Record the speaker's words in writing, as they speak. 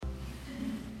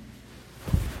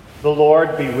The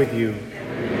Lord be with you.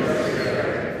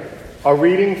 A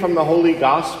reading from the Holy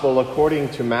Gospel according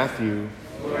to Matthew.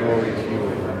 Glory to you,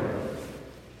 Lord.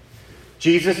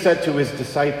 Jesus said to his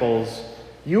disciples,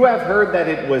 "You have heard that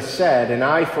it was said, an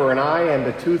eye for an eye and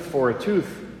a tooth for a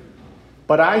tooth.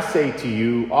 But I say to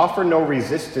you, offer no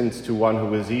resistance to one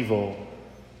who is evil.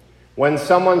 When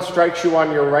someone strikes you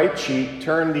on your right cheek,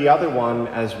 turn the other one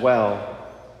as well.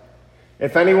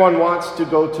 If anyone wants to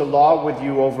go to law with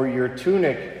you over your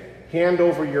tunic, hand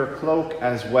over your cloak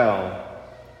as well.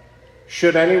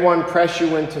 Should anyone press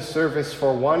you into service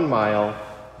for 1 mile,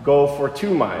 go for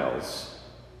 2 miles.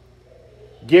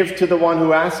 Give to the one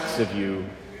who asks of you,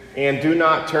 and do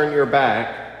not turn your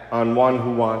back on one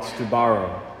who wants to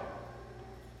borrow.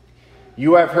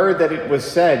 You have heard that it was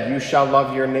said, you shall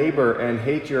love your neighbor and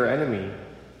hate your enemy.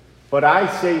 But I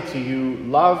say to you,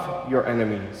 love your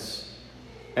enemies,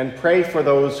 and pray for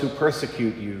those who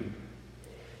persecute you,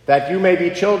 that you may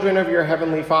be children of your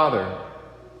heavenly Father.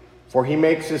 For he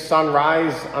makes his sun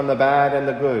rise on the bad and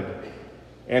the good,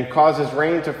 and causes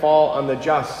rain to fall on the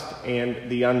just and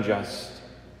the unjust.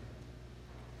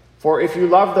 For if you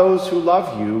love those who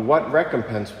love you, what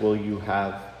recompense will you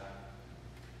have?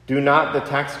 Do not the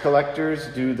tax collectors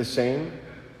do the same?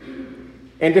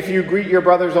 And if you greet your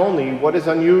brothers only, what is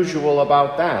unusual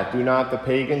about that? Do not the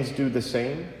pagans do the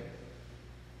same?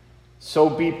 So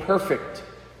be perfect,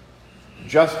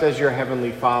 just as your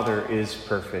heavenly Father is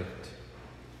perfect."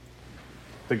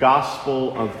 The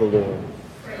Gospel of the Lord.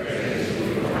 Praise to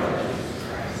you, Lord Jesus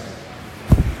Christ.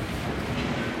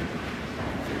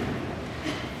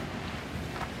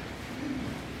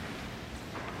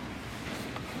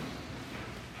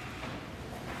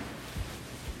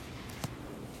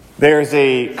 There's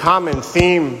a common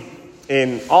theme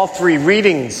in all 3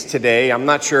 readings today. I'm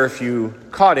not sure if you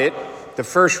caught it. The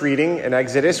first reading in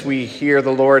Exodus, we hear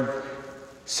the Lord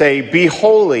say, "Be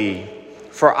holy,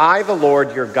 for I, the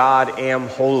Lord your God, am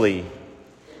holy."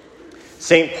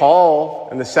 St. Paul,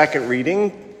 in the second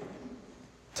reading,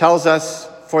 tells us,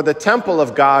 "For the temple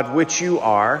of God, which you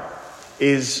are,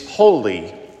 is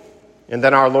holy." And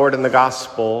then our Lord in the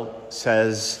Gospel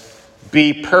says,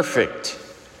 "Be perfect,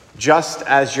 just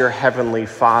as your heavenly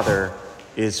Father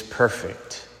is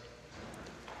perfect."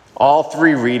 All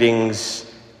 3 readings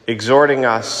exhorting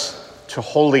us to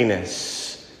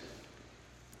holiness,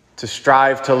 to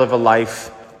strive to live a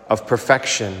life of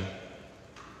perfection.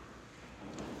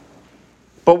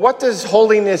 But what does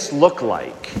holiness look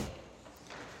like?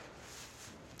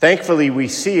 Thankfully, we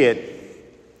see it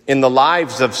in the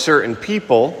lives of certain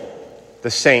people,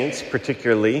 the saints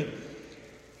particularly.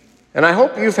 And I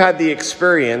hope you've had the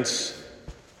experience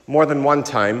more than one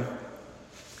time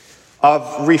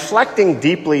of reflecting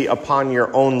deeply upon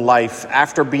your own life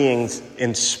after being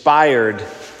inspired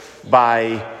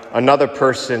by another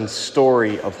person's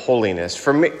story of holiness.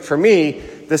 For me,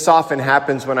 this often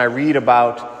happens when I read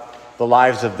about the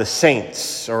lives of the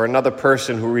saints or another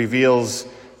person who reveals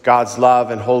God's love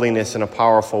and holiness in a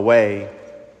powerful way.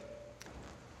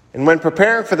 And when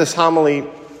preparing for this homily,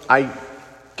 I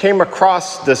came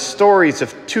across the stories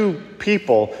of two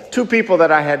people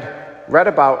that I had read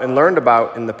about and learned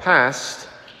about in the past,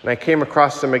 and I came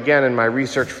across them again in my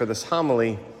research for this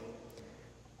homily.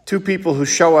 2 people who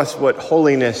show us what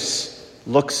holiness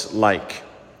looks like.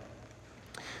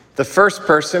 The first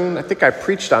person, I think I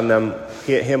preached on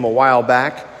him a while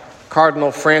back,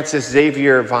 Cardinal Francis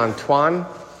Xavier Van Thuan,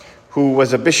 who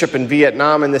was a bishop in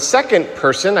Vietnam. And the second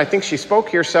person, I think she spoke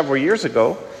here several years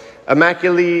ago,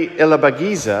 Immaculée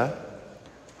Ilibagiza,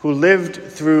 who lived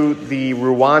through the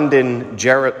Rwandan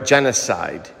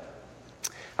genocide.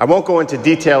 I won't go into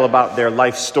detail about their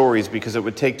life stories because it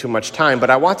would take too much time,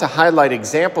 but I want to highlight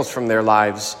examples from their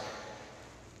lives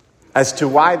as to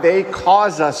why they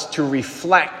cause us to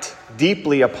reflect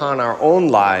deeply upon our own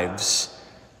lives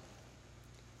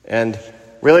and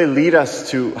really lead us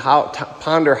to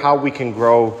ponder how we can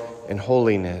grow in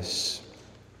holiness.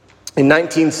 In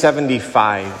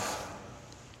 1975,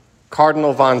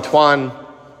 Cardinal Van Thuan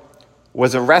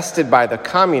was arrested by the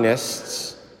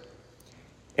communists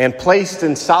and placed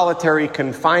in solitary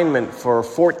confinement for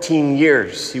 14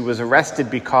 years. He was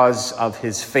arrested because of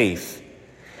his faith.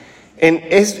 In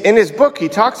his book, he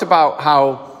talks about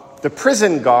how the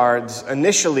prison guards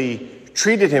initially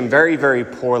treated him very, very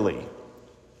poorly.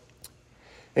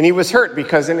 And he was hurt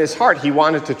because in his heart, he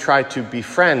wanted to try to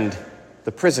befriend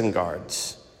the prison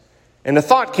guards. And the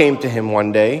thought came to him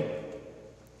one day,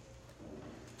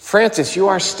 "Francis, you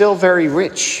are still very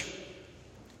rich.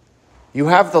 You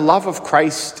have the love of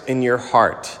Christ in your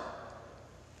heart.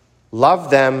 Love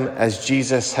them as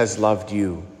Jesus has loved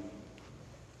you."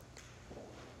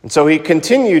 And so he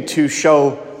continued to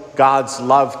show God's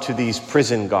love to these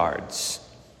prison guards.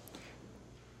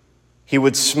 He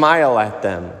would smile at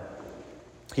them.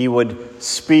 He would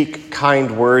speak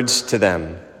kind words to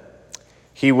them.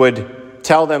 He would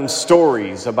tell them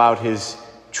stories about his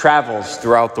travels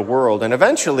throughout the world. And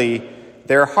eventually,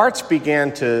 their hearts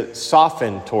began to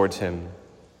soften towards him.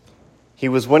 He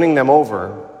was winning them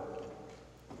over.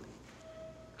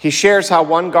 He shares how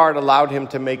one guard allowed him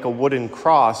to make a wooden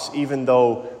cross, even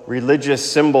though religious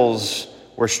symbols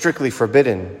were strictly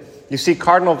forbidden. You see,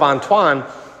 Cardinal Vantuan,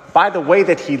 by the way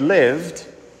that he lived,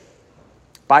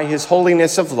 by his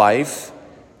holiness of life,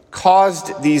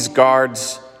 caused these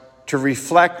guards to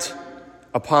reflect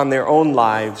upon their own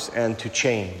lives and to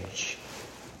change.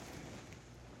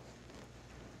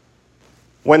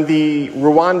 When the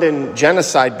Rwandan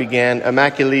genocide began,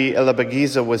 Immaculée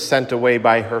Ilibagiza was sent away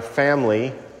by her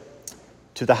family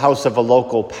to the house of a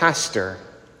local pastor,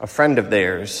 a friend of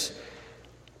theirs.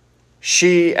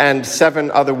 She and 7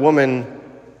 other women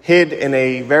hid in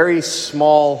a very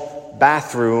small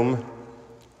bathroom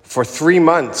for 3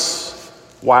 months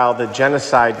while the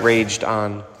genocide raged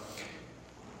on.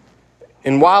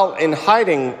 And while in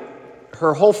hiding,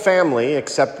 her whole family,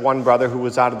 except one brother who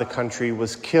was out of the country,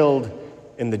 was killed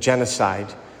in the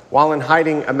genocide. While in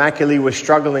hiding, Immaculée was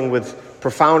struggling with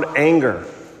profound anger.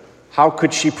 How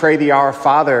could she pray the Our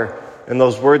Father and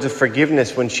those words of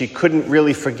forgiveness when she couldn't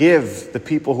really forgive the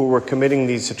people who were committing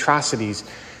these atrocities?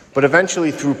 But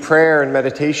eventually, through prayer and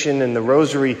meditation and the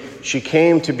rosary, she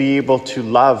came to be able to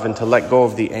love and to let go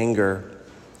of the anger.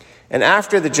 And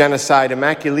after the genocide,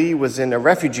 Immaculée was in a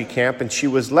refugee camp, and she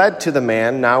was led to the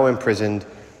man, now imprisoned,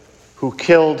 who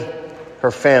killed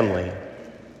her family.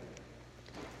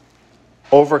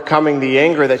 Overcoming the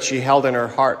anger that she held in her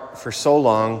heart for so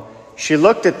long, she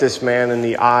looked at this man in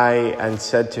the eye and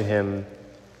said to him,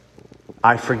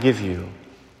 "I forgive you."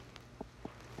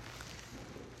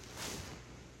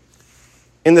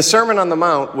 In the Sermon on the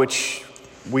Mount, which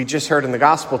we just heard in the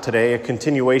gospel today, a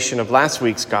continuation of last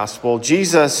week's gospel,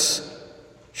 Jesus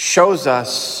shows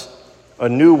us a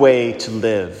new way to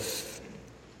live.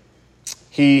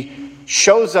 He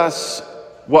shows us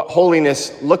what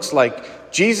holiness looks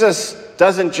like. Jesus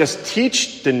doesn't just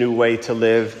teach the new way to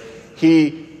live.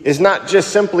 He is not just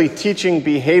simply teaching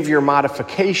behavior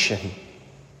modification.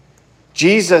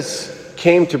 Jesus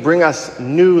came to bring us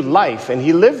new life, and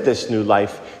he lived this new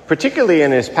life, particularly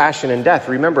in his passion and death.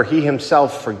 Remember, he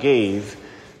himself forgave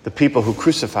the people who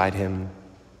crucified him.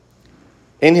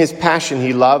 In his passion,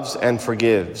 he loves and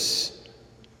forgives.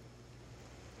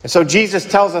 And so Jesus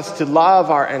tells us to love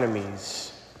our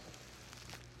enemies.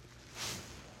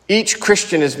 Each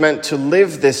Christian is meant to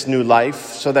live this new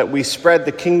life so that we spread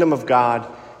the kingdom of God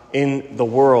in the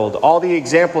world. All the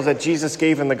examples that Jesus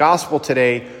gave in the gospel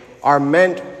today are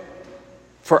meant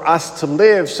for us to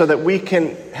live so that we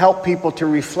can help people to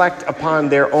reflect upon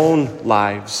their own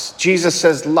lives. Jesus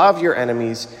says, love your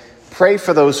enemies, pray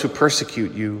for those who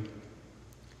persecute you.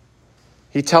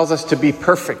 He tells us to be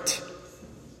perfect.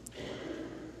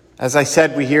 As I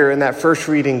said, we hear in that first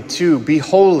reading too, be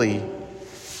holy.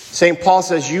 St. Paul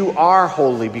says you are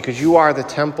holy because you are the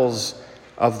temples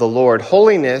of the Lord.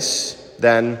 Holiness,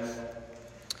 then,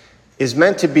 is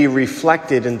meant to be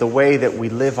reflected in the way that we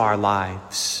live our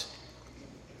lives.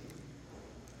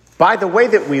 By the way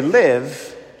that we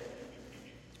live,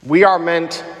 we are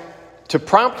meant to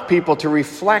prompt people to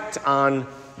reflect on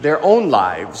their own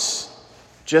lives,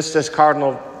 just as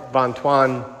Cardinal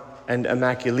Vantuan and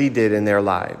Immaculée did in their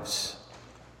lives.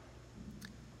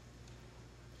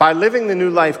 By living the new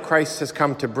life Christ has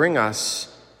come to bring us,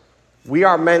 we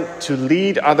are meant to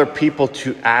lead other people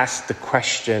to ask the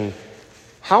question,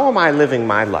 how am I living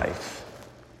my life?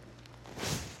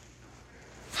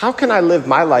 How can I live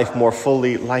my life more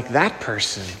fully like that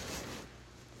person?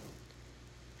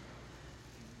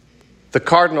 The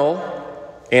Cardinal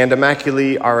and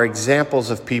Immaculée are examples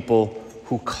of people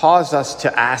who cause us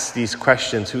to ask these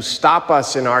questions, who stop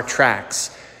us in our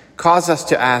tracks, cause us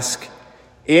to ask,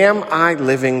 am I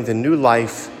living the new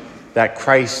life that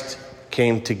Christ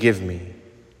came to give me?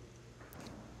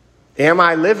 Am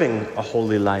I living a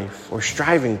holy life or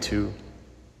striving to?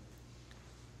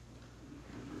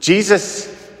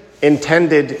 Jesus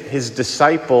intended his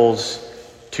disciples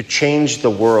to change the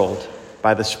world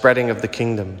by the spreading of the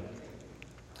kingdom.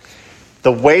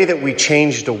 The way that we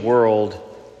change the world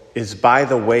is by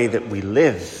the way that we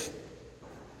live,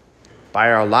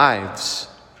 by our lives.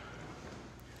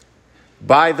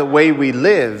 By the way we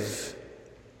live,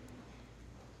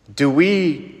 do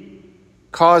we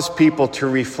cause people to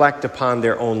reflect upon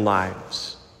their own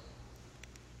lives?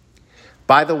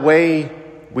 By the way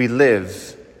we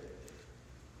live,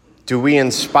 Do we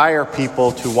inspire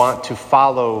people to want to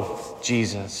follow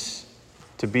Jesus,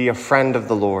 to be a friend of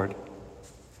the Lord?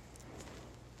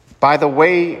 By the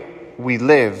way we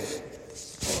live,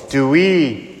 do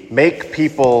we make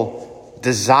people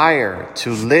desire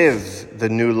to live the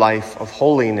new life of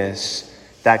holiness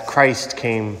that Christ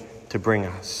came to bring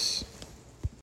us?